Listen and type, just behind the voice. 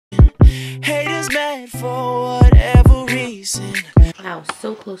mad for whatever reason. Wow,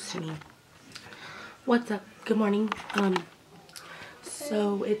 so close to me. What's up? Good morning.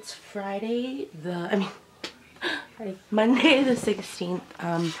 So it's Friday Monday the 16th.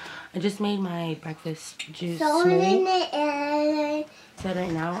 I just made my breakfast juice smoothie. So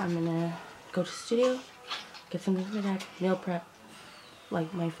right now I'm gonna go to the studio, get something for Dad, meal prep,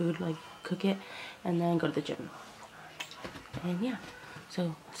 like my food, like cook it, and then go to the gym. And yeah,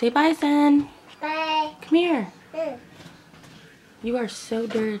 so say bye, Sen. Bye. Come here. Mm. You are so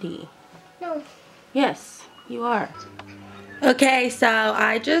dirty. No. Yes, you are. Okay, so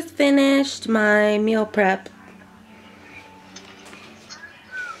I just finished my meal prep.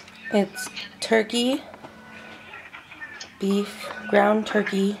 It's turkey, beef, ground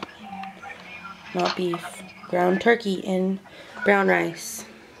turkey, not beef, ground turkey in brown rice.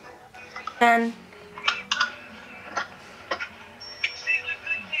 And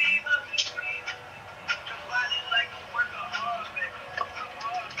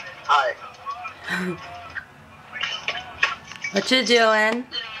hi. What you doing?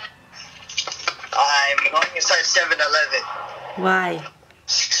 I'm going inside 7-Eleven. Why?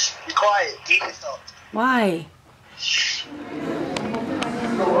 Be quiet. Eat yourself. Why?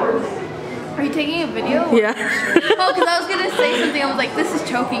 Are you taking a video? Yeah. Oh, because I was going to say something. I was like, this is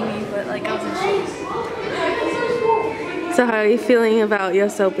choking me, but like I wasn't sure. So how are you feeling about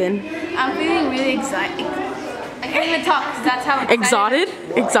US Open? I'm feeling really excited. I can't even talk because that's how excited.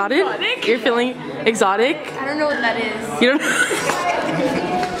 Exotic? You're feeling exotic? I don't know what that is. You don't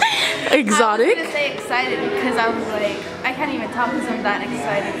Exotic? I was going to say excited because I was like, I can't even talk because I'm that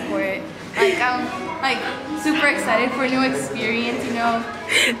excited for it. Like, I'm like super excited for a new experience, you know?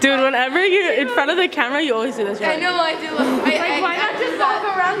 Dude, whenever you're in front of the camera, you always do this, right? I know, I do. Why not just walk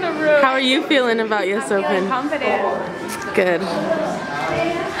around the room? How are you feeling about US I'm Open? feeling confident. Good.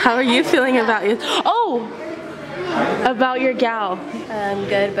 How are you feeling about your... Oh! About your gal. I'm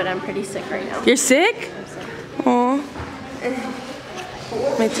good, but I'm pretty sick right now. You're sick? I'm sick. Aw.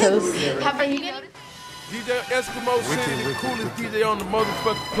 My toes. Have you noticed? DJ Eskimo City, the coolest DJ on the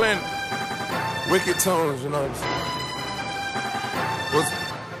motherfucking planet. Wicked tones, you know what I'm saying? What's...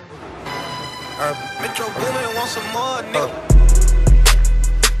 Metro Boomin want some more, nigga.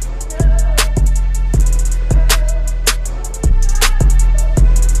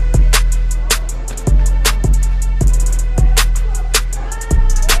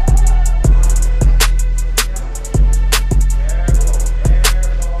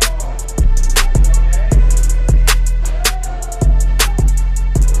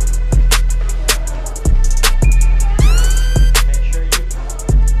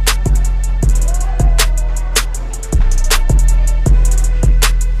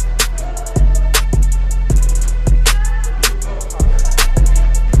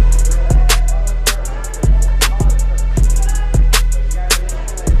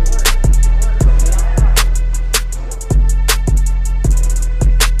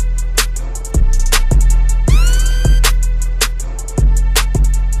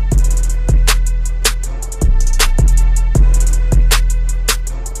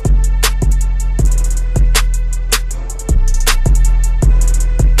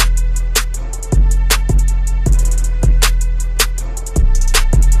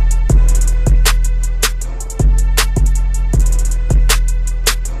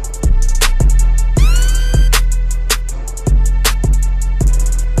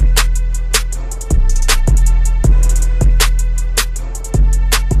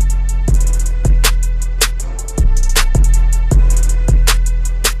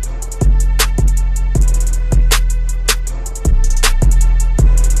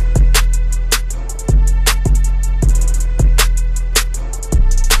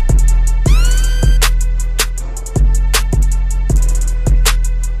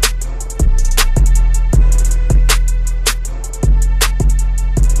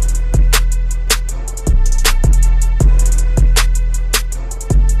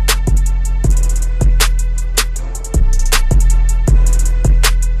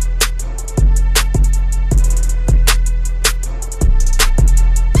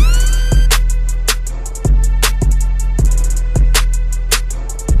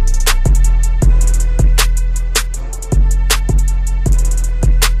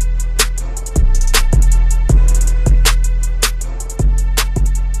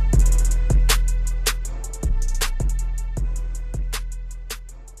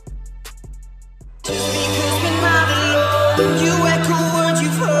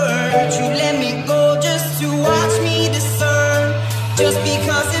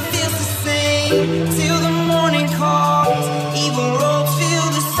 Till the morning calls, even roads feel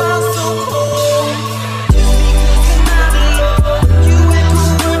the sun so cold.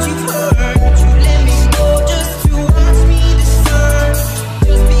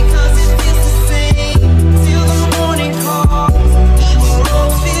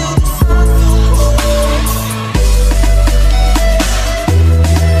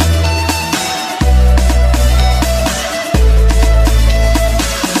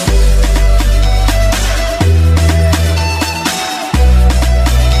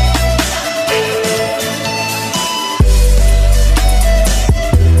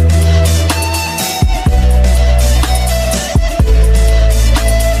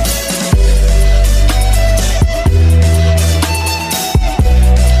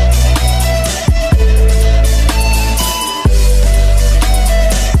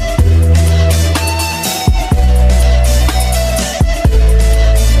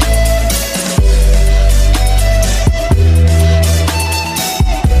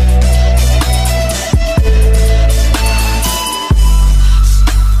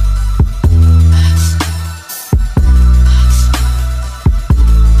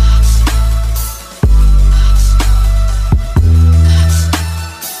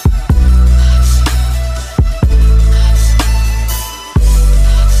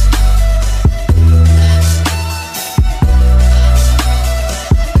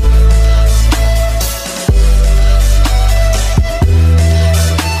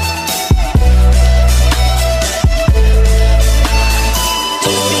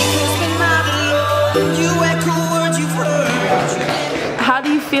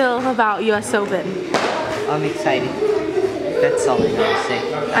 about US Open? I'm excited. That's all I gotta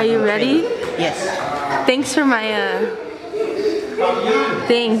say. Are you ready? Yes. Thanks for my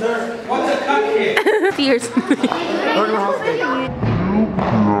thing. Tears.